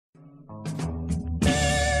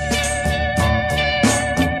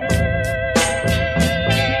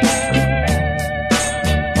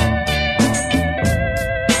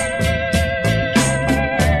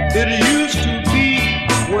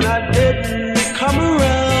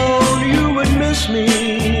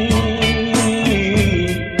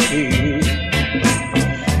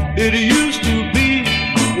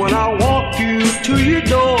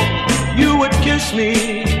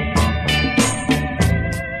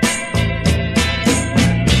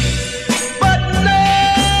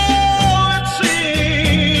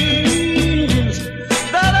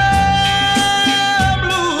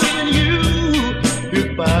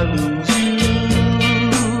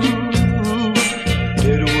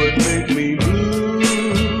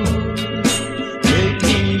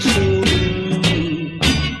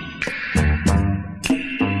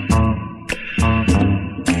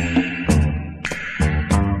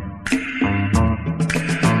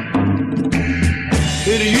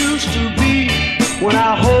It used to be when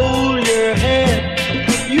I hold your hand,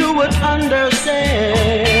 you would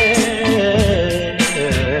understand.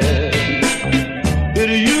 It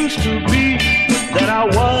used to be that I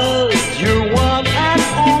was your one and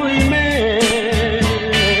only man.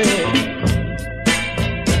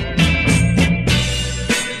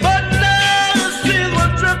 But now the seas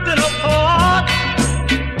were drifting apart,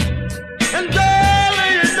 and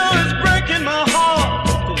darling, you know it's breaking my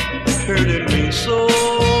heart, hurting me so.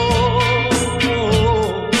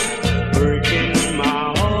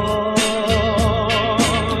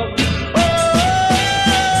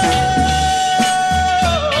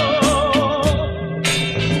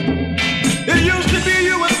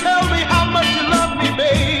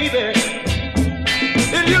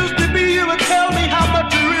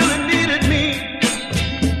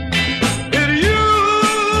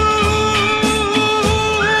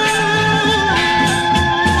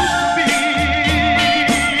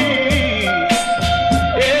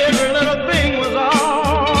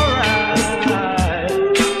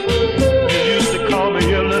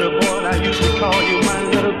 Call you my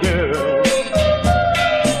little girl.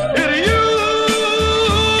 It used to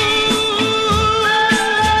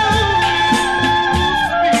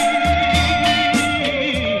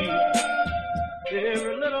be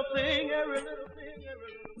every little thing, every little thing.